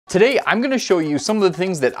Today, I'm gonna show you some of the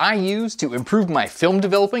things that I use to improve my film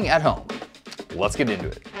developing at home. Let's get into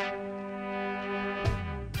it.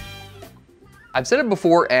 I've said it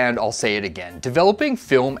before and I'll say it again. Developing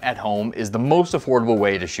film at home is the most affordable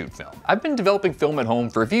way to shoot film. I've been developing film at home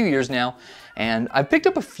for a few years now, and I've picked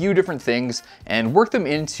up a few different things and worked them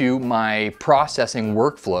into my processing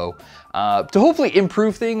workflow to hopefully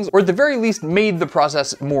improve things, or at the very least made the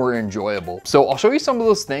process more enjoyable. So I'll show you some of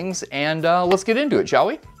those things and let's get into it, shall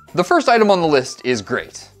we? The first item on the list is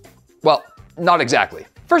grate. Well, not exactly.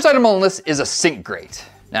 First item on the list is a sink grate.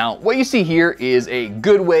 Now, what you see here is a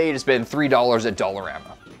good way to spend $3 at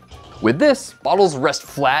Dollarama. With this, bottles rest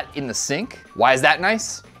flat in the sink. Why is that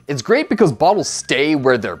nice? It's great because bottles stay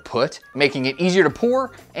where they're put, making it easier to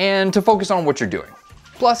pour and to focus on what you're doing.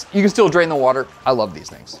 Plus, you can still drain the water. I love these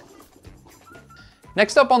things.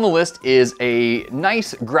 Next up on the list is a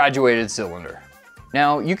nice graduated cylinder.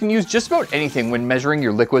 Now, you can use just about anything when measuring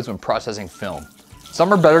your liquids when processing film.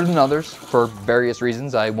 Some are better than others for various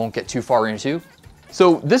reasons I won't get too far into.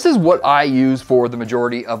 So this is what I use for the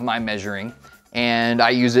majority of my measuring, and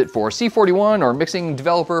I use it for C41 or mixing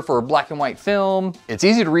developer for black and white film. It's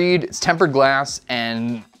easy to read, it's tempered glass,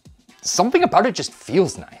 and something about it just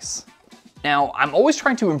feels nice. Now, I'm always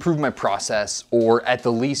trying to improve my process, or at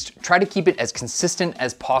the least, try to keep it as consistent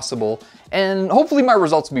as possible, and hopefully my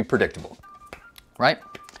results will be predictable, right?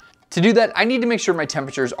 To do that, I need to make sure my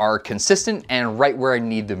temperatures are consistent and right where I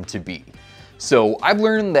need them to be. So I've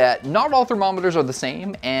learned that not all thermometers are the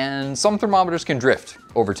same, and some thermometers can drift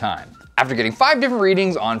over time. After getting 5 different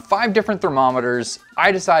readings on 5 different thermometers,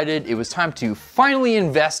 I decided it was time to finally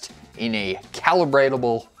invest in a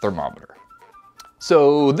calibratable thermometer.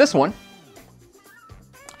 So this one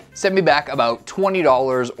set me back about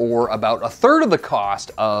 $20, or about 1/3 of the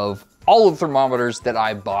cost of all of the thermometers that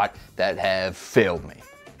I bought that have failed me.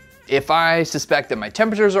 If I suspect that my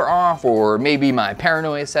temperatures are off, or maybe my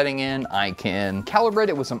paranoia is setting in, I can calibrate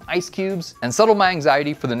it with some ice cubes and settle my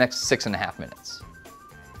anxiety for the next 6.5 minutes.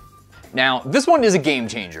 Now, this one is a game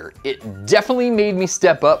changer. It definitely made me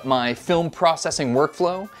step up my film processing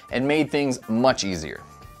workflow and made things much easier.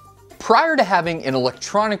 Prior to having an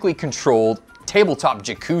electronically controlled tabletop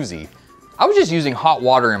jacuzzi, I was just using hot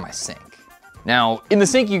water in my sink. Now, in the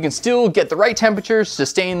sink, you can still get the right temperatures,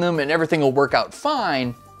 sustain them, and everything will work out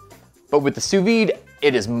fine. But with the sous vide,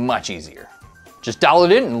 it is much easier. Just dial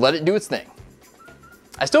it in and let it do its thing.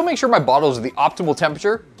 I still make sure my bottles are the optimal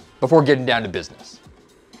temperature before getting down to business.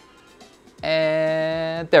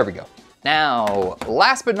 And there we go. Now,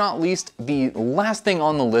 last but not least, the last thing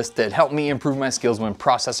on the list that helped me improve my skills when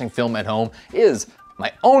processing film at home is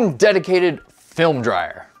my own dedicated film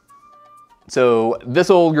dryer. So this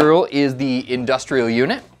old girl is the industrial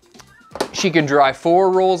unit. She can dry 4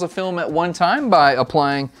 rolls of film at one time by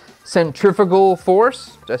applying centrifugal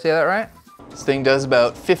force. Did I say that right? This thing does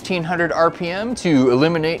about 1500 RPM to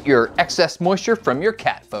eliminate your excess moisture from your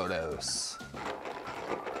cat photos.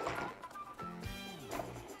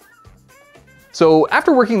 So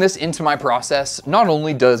after working this into my process, not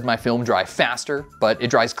only does my film dry faster, but it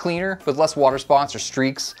dries cleaner with less water spots or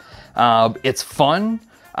streaks. It's fun.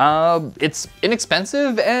 It's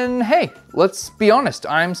inexpensive, and hey, let's be honest,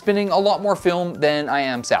 I'm spinning a lot more film than I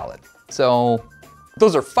am salad. So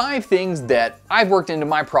those are 5 things that I've worked into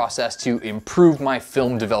my process to improve my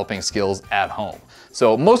film developing skills at home.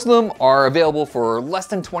 So most of them are available for less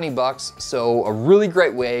than 20 bucks, so a really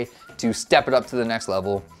great way to step it up to the next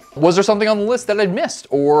level. Was there something on the list that I'd missed?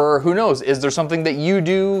 Or who knows, is there something that you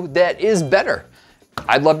do that is better?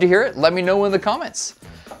 I'd love to hear it. Let me know in the comments.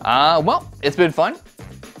 Well, it's been fun.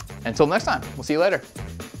 Until next time, we'll see you later.